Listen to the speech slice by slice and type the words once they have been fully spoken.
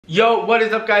Yo, what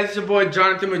is up guys? It's your boy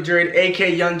Jonathan Madrid,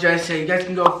 aka Young Jesse. You guys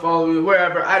can go follow me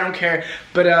wherever, I don't care.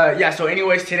 But yeah, so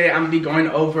anyways, today I'm gonna be going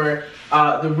over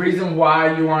the reason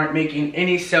why you aren't making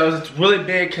any sales. It's really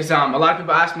big because a lot of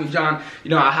people ask me, John,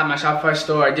 I have my Shopify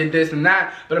store, I did this and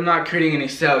that, but I'm not creating any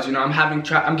sales.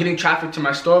 I'm getting traffic to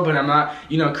my store, but I'm not,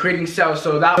 creating sales.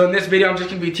 So in this video, I'm just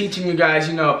gonna be teaching you guys,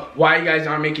 why you guys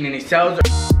aren't making any sales.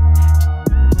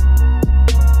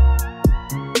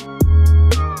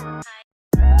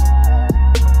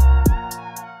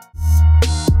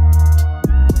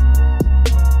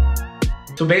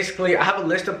 So basically, I have a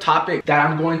list of topics that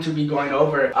I'm going to be going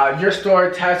over. Your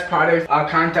store, test, products,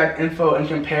 contact info, and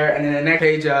compare. And then the next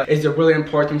page is the really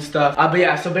important stuff. But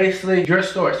yeah, so basically, your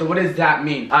store. So what does that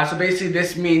mean? So basically,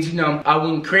 this means,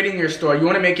 when creating your store, you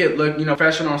want to make it look,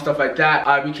 professional and stuff like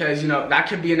that. Because, that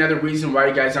could be another reason why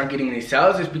you guys aren't getting any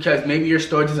sales. Is because maybe your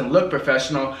store doesn't look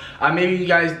professional. Maybe you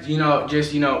guys,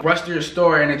 just, rush to your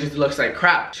store and it just looks like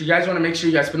crap. So you guys want to make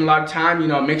sure you guys spend a lot of time,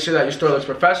 make sure that your store looks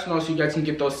professional so you guys can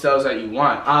get those sales that you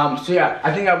want. So yeah,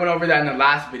 I think I went over that in the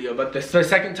last video, but the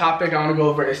second topic I want to go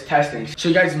over is testing. So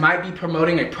you guys might be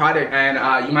promoting a product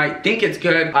and you might think it's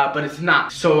good, but it's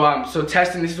not. So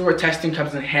testing, this is where testing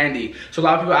comes in handy. So a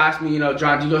lot of people ask me,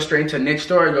 John, do you go straight into a niche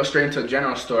store or go straight into a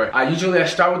general store? Usually I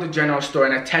start with the general store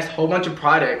and I test a whole bunch of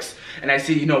products and I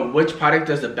see, which product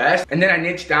does the best. And then I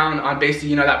niche down on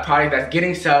basically, that product that's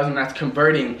getting sales and that's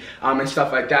converting and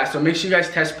stuff like that. So make sure you guys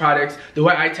test products. The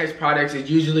way I test products is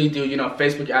usually do,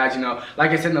 Facebook ads,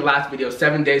 like I said in the last video,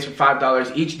 7 days for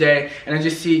 $5 each day, and I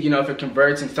just see, if it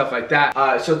converts and stuff like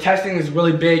that. So testing is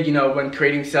really big, when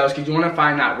creating sales, because you want to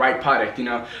find that right product. You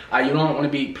don't want to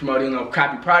be promoting a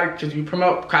crappy product, because if you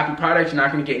promote crappy products, you're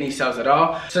not going to get any sales at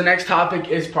all. So next topic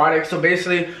is products. So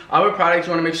basically, our products,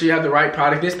 you want to make sure you have the right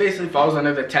product. This basically falls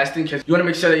under the testing, because you want to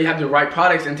make sure that you have the right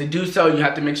products, and to do so, you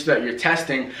have to make sure that you're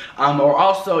testing. Or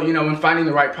also, when finding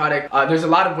the right product, there's a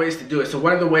lot of ways to do it. So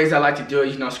one of the ways I like to do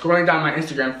it, scrolling down my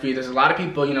Instagram feed, there's a lot of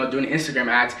people, doing Instagram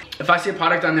ads. If I see a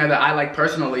product on there that I like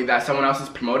personally that someone else is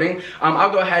promoting, I'll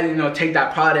go ahead and take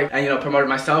that product and promote it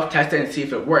myself, test it and see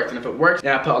if it works. And if it works,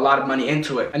 then I put a lot of money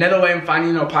into it. Another way I'm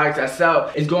finding products that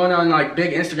sell is going on like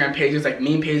big Instagram pages, like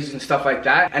meme pages and stuff like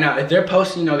that. And if they're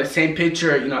posting the same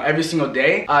picture every single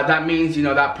day, that means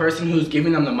that person who's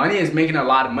giving them the money is making a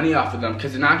lot of money off of them,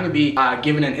 because they're not going to be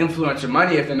giving an influencer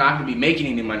money if they're not going to be making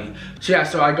any money. So yeah,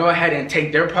 so I go ahead and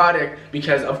take their product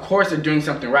because of course they're doing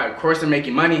something right. Of course they're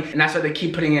making money, and that's why they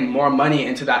keep putting in more money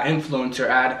into that influencer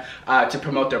ad to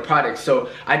promote their products. So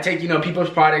I take people's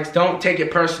products, don't take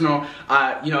it personal.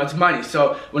 It's money.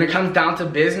 So when it comes down to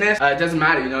business, it doesn't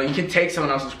matter. You can take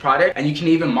someone else's product and you can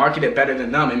even market it better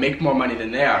than them and make more money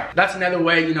than they are. That's another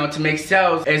way to make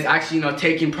sales, is actually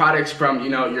taking products from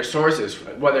your sources,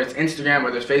 whether it's Instagram,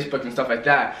 whether it's Facebook and stuff like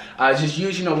that. Just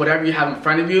use whatever you have in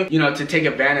front of you to take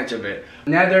advantage of it.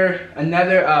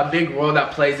 Another big role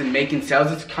that plays in making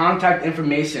sales is contact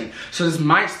information. So this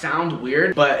might sound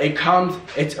weird, but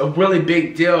it's a really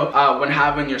big deal when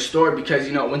having your store, because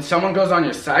when someone goes on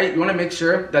your site, you want to make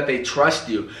sure that they trust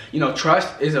you.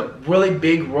 Trust is a really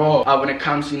big role when it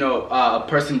comes to a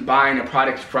person buying a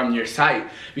product from your site,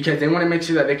 because they want to make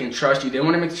sure that they can trust you. They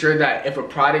want to make sure that if a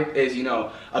product is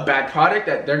a bad product,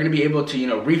 that they're going to be able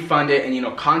to refund it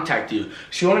and contact you.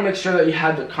 So you want to make sure that you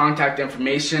have the contact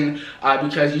information,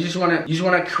 because you just want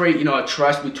to create a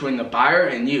trust between the buyer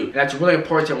and you. And that's really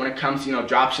important when it comes to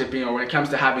drop shipping, or when it comes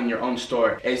to having your own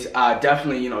store, is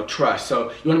definitely trust.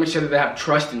 So you want to make sure that they have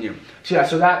trust in you. So yeah,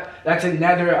 so that's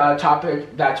another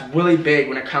topic that's really big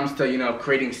when it comes to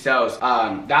creating sales.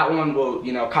 That one will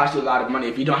cost you a lot of money.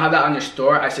 If you don't have that on your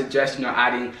store, I suggest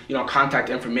adding contact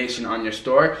information on your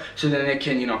store, so then they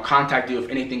can contact you if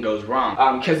anything goes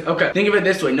wrong. Because okay, think of it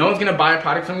this way: no one's gonna buy a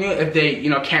product from you if they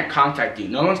can't contact you.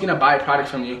 No one's gonna buy a product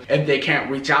from you if they can't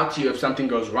reach out to you if something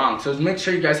goes wrong. So make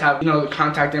sure you guys have the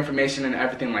contact information and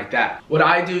everything like that. What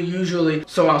I do usually,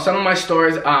 so on some of my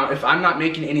stores, if I'm not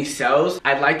making any sales,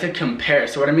 I'd like to compare.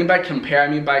 So what I mean by compare, I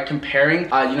mean by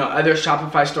comparing other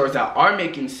Shopify stores that are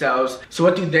making sales. So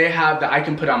what do they have that I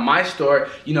can put on my store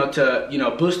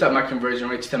to boost up my conversion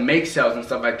rates, to make sales and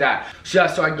stuff like that. So yeah,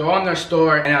 so I go on their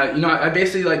store and I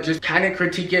basically just kind of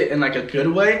critique it in like a good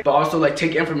way, but also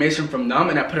take information from them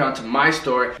and I put it onto my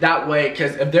store. That way,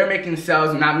 because if they're making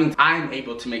sales, and that means I'm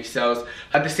able to make sales.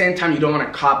 At the same time, you don't want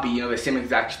to copy the same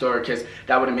exact store, because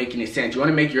that wouldn't make any sense. You want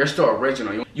to make your store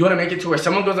original. You want to make it to where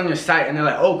someone goes on your site and they're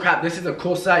like, oh crap, crap, this is a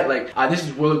cool site, like this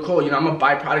is really cool, you know, I'm gonna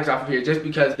buy products off of here just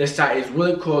because this site is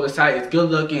really cool, the site is good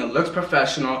looking, it looks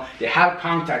professional, they have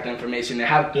contact information, they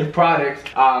have good products,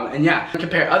 and yeah,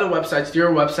 compare other websites to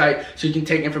your website so you can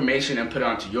take information and put it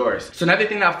onto yours. So another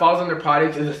thing that falls under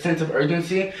products is a sense of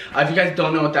urgency. If you guys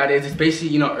don't know what that is, it's basically,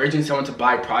 you know, urging someone to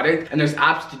buy product, and there's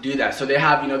apps to do that. So they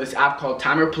have, you know, this app called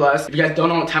Timer Plus. If you guys don't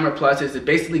know what Timer Plus is, it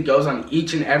basically goes on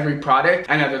each and every product,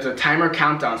 and there's a timer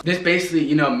countdown. This basically,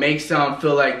 you know, makes them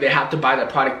feel like they have to buy the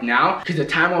product now because the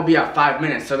timer will be at 5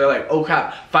 minutes. So they're like, oh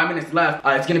crap, 5 minutes left,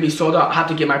 it's gonna be sold out, I have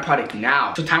to get my product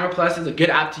now. So Timer Plus is a good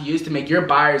app to use to make your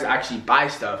buyers actually buy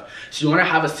stuff. So you wanna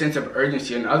have a sense of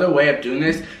urgency. Another way of doing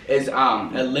this is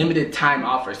a limited time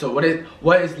offer. So what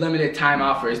is limited time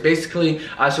offer? It's basically,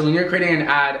 so when you're creating an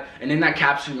ad and in that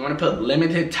caption, you wanna put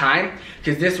limited time,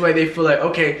 because this way they feel like,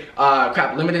 okay,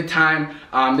 crap, limited time,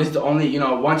 this is the only, you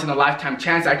know, once in a lifetime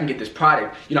chance I can get this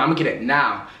product. You know, I'm gonna get it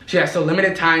now. So yeah, so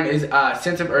limited time is a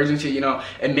sense of urgency, you know,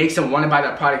 it makes them want to buy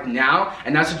that product now,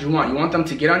 and that's what you want. You want them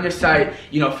to get on your site,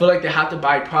 you know, feel like they have to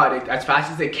buy product as fast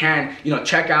as they can, you know,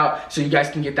 check out so you guys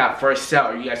can get that first sale,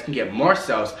 or you guys can get more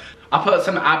sales. I'll put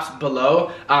some apps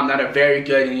below that are very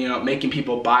good in, you know, making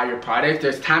people buy your product.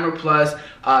 There's Timer Plus,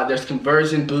 there's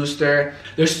Conversion Booster.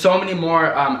 There's so many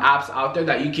more apps out there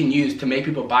that you can use to make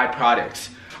people buy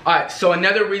products. Alright, so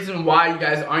another reason why you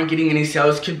guys aren't getting any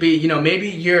sales could be, you know, maybe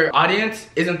your audience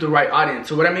isn't the right audience.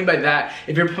 So what I mean by that,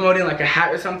 if you're promoting like a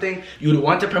hat or something, you would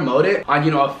want to promote it on, you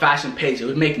know, a fashion page. It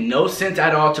would make no sense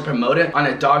at all to promote it on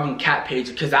a dog and cat page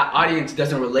because that audience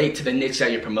doesn't relate to the niche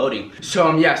that you're promoting.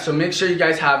 So yeah, so make sure you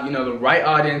guys have, you know, the right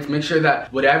audience. Make sure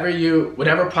that whatever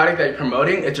product that you're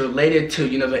promoting, it's related to,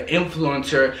 you know, the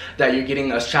influencer that you're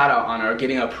getting a shout out on or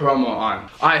getting a promo on.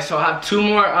 Alright, so I have two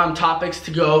more topics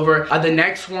to go over. The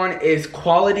next one is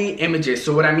quality images.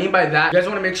 So what I mean by that, you guys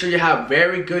want to make sure you have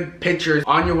very good pictures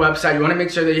on your website. You want to make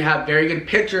sure that you have very good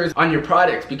pictures on your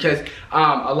products, because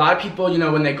a lot of people, you know,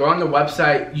 when they go on the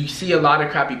website, you see a lot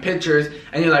of crappy pictures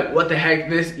and you're like, what the heck,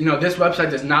 this, you know, this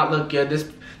website does not look good.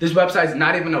 This website is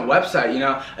not even a website, you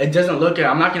know, it doesn't look good.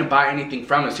 I'm not gonna buy anything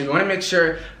from it. So you wanna make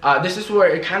sure, this is where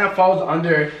it kind of falls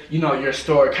under, you know, your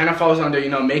store. It kind of falls under, you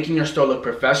know, making your store look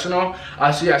professional.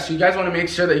 So yeah, so you guys wanna make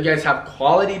sure that you guys have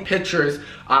quality pictures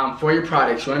for your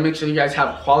products. You wanna make sure you guys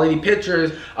have quality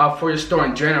pictures for your store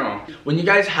in general. When you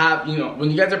guys have, you know, when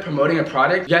you guys are promoting a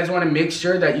product, you guys wanna make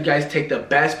sure that you guys take the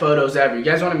best photos ever. You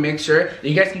guys wanna make sure that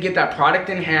you guys can get that product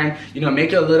in hand, you know,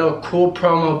 make a little cool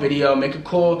promo video, make a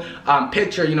cool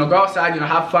picture, you know, go outside, you know,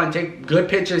 have fun, take good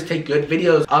pictures, take good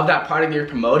videos of that product you're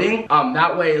promoting.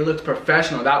 That way it looks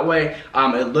professional. That way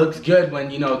it looks good when,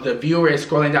 you know, the viewer is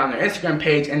scrolling down their Instagram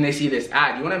page and they see this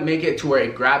ad. You want to make it to where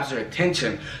it grabs their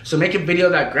attention. So make a video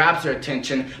that grabs their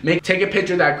attention. Take a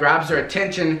picture that grabs their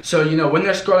attention. So, you know, when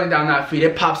they're scrolling down that feed,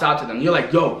 it pops out to them. You're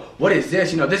like, yo, what is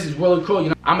this? You know, this is really cool. You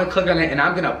know, I'm gonna click on it and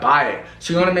I'm gonna buy it.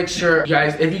 So you want to make sure, you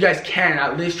guys, if you guys can,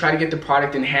 at least try to get the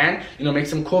product in hand. You know, make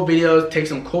some cool videos, take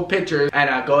some cool pictures,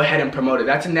 and go ahead and promote it.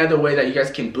 That's another way that you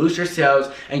guys can boost your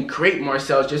sales and create more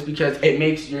sales, just because it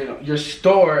makes your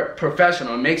store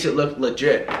professional. It makes it look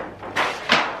legit.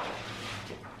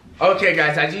 Okay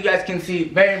guys, as you guys can see,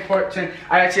 very important.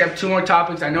 I actually have two more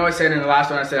topics. I know I said in the last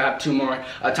one I said I have two more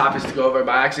topics to go over,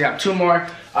 but I actually have two more.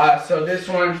 So this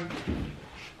one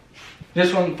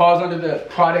falls under the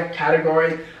product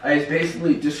category. It's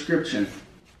basically description.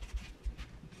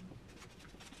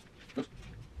 That's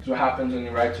what happens when you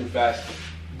write too fast.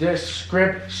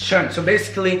 Description. So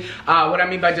basically, what I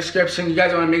mean by description, you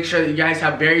guys want to make sure that you guys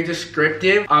have very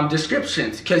descriptive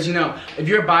descriptions, because, you know, if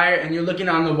you're a buyer and you're looking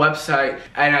on the website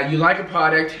and you like a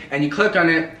product and you click on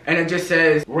it and it just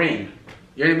says ring,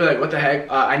 you're gonna be like, what the heck?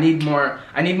 I need more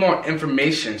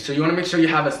information. So you want to make sure you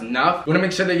have enough. You want to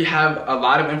make sure that you have a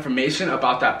lot of information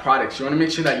about that product. So you want to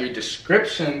make sure that your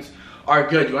descriptions are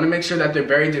good. You want to make sure that they're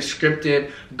very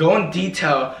descriptive. Go in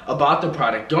detail about the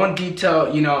product. Go in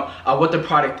detail, you know, what the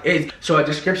product is. So a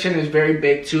description is very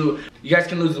big too. You guys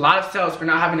can lose a lot of sales for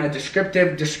not having a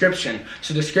descriptive description.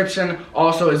 So description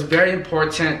also is very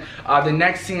important. The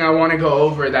next thing I want to go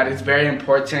over that is very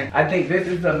important, I think this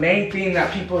is the main thing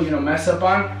that people, you know, mess up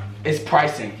on, is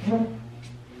pricing.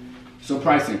 So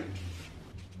pricing.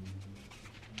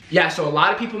 Yeah, so a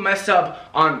lot of people mess up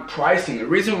on pricing. The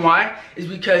reason why is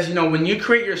because, you know, when you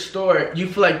create your store, you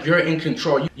feel like you're in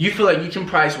control. You feel like you can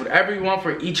price whatever you want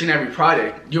for each and every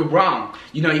product. You're wrong.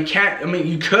 You know, you can't, I mean,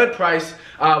 you could price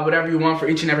whatever you want for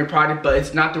each and every product, but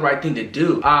it's not the right thing to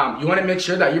do. You want to make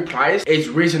sure that your price is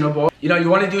reasonable. You know, you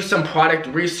want to do some product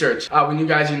research when you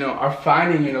guys, you know, are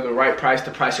finding, you know, the right price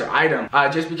to price your item.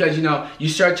 Just because, you know, you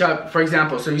search up, for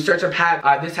example, so you search up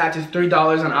hat, this hat is $3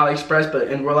 on AliExpress, but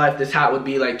in real life, this hat would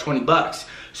be like 20 bucks.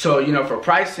 So, you know, for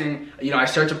pricing, you know, I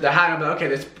search up the hat and I'm like,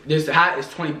 okay, this hat is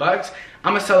 20 bucks.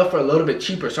 I'm gonna sell it for a little bit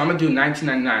cheaper, so I'm gonna do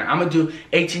 $19.99. I'm gonna do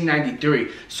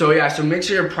 $18.93. So yeah, so make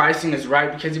sure your pricing is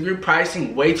right, because if you're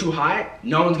pricing way too high,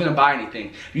 no one's gonna buy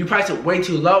anything. If you price it way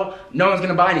too low, no one's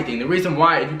gonna buy anything. The reason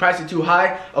why, if you price it too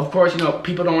high, of course, you know,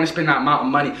 people don't want to spend that amount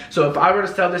of money. So if I were to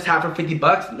sell this hat for 50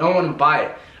 bucks, no one would buy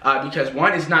it. Because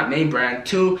one, it's not name brand.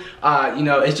 Two, you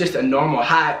know, it's just a normal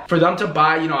hat. For them to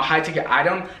buy, you know, a high ticket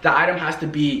item, the item has to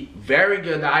be very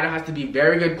good. The item has to be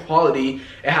very good quality.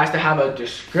 It has to have a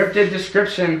descriptive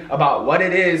description about what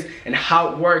it is and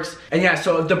how it works. And yeah,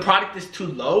 so if the product is too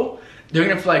low, they're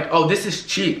gonna feel like, oh, this is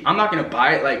cheap. I'm not gonna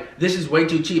buy it. Like, this is way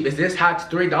too cheap. If this hat's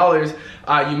 $3,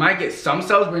 you might get some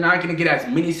sales, but you're not gonna get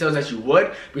as many sales as you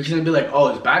would, because you're gonna be like, oh,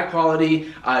 it's bad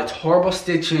quality, it's horrible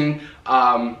stitching,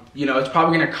 you know, it's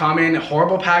probably gonna come in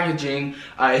horrible packaging,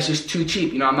 it's just too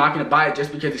cheap. You know, I'm not gonna buy it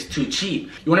just because it's too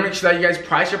cheap. You wanna make sure that you guys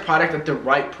price your product at the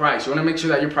right price. You wanna make sure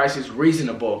that your price is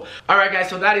reasonable. Alright guys,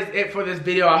 so that is it for this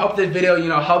video. I hope this video, you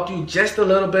know, helped you just a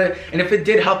little bit. And if it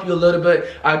did help you a little bit,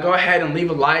 go ahead and leave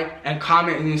a like and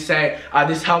comment and you say,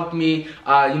 this helped me,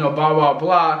 you know, blah, blah,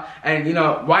 blah. And, you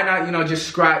know, why not, you know, just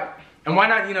subscribe. And why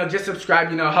not, you know, just subscribe,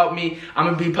 you know, help me. I'm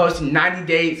going to be posting 90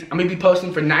 days. I'm going to be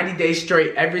posting for 90 days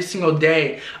straight every single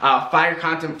day. Fire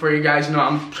content for you guys. You know,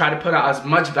 I'm trying to put out as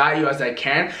much value as I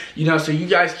can, you know, so you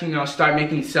guys can, you know, start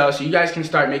making sales. So you guys can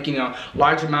start making, you know,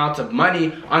 large amounts of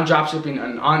money on dropshipping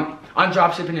and on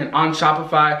dropshipping and on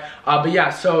Shopify. But yeah,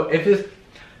 so if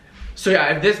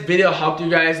this video helped you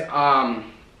guys,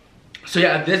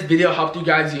 if this video helped you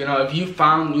guys, you know, if you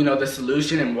found, you know, the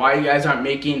solution and why you guys aren't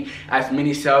making as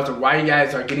many sales, or why you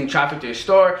guys are getting traffic to your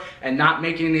store and not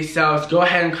making any sales, go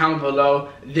ahead and comment below,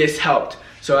 this helped.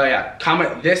 So yeah,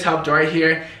 comment this helped right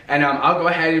here, and I'll go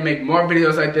ahead and make more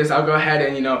videos like this. I'll go ahead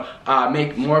and, you know,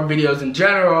 make more videos in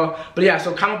general. But yeah,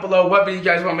 so comment below what video you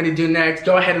guys want me to do next.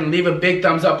 Go ahead and leave a big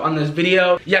thumbs up on this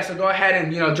video. Yeah, so go ahead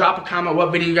and, you know, drop a comment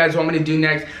what video you guys want me to do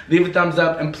next. Leave a thumbs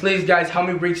up, and please guys, help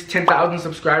me reach 10,000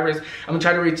 subscribers. I'm gonna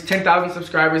try to reach 10,000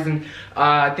 subscribers in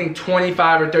I think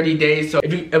 25 or 30 days. So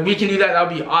if we can do that, that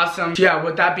would be awesome. So yeah,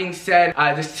 with that being said,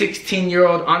 the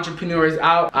 16-year-old entrepreneur is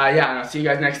out. Yeah, and I'll see you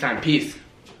guys next time. Peace.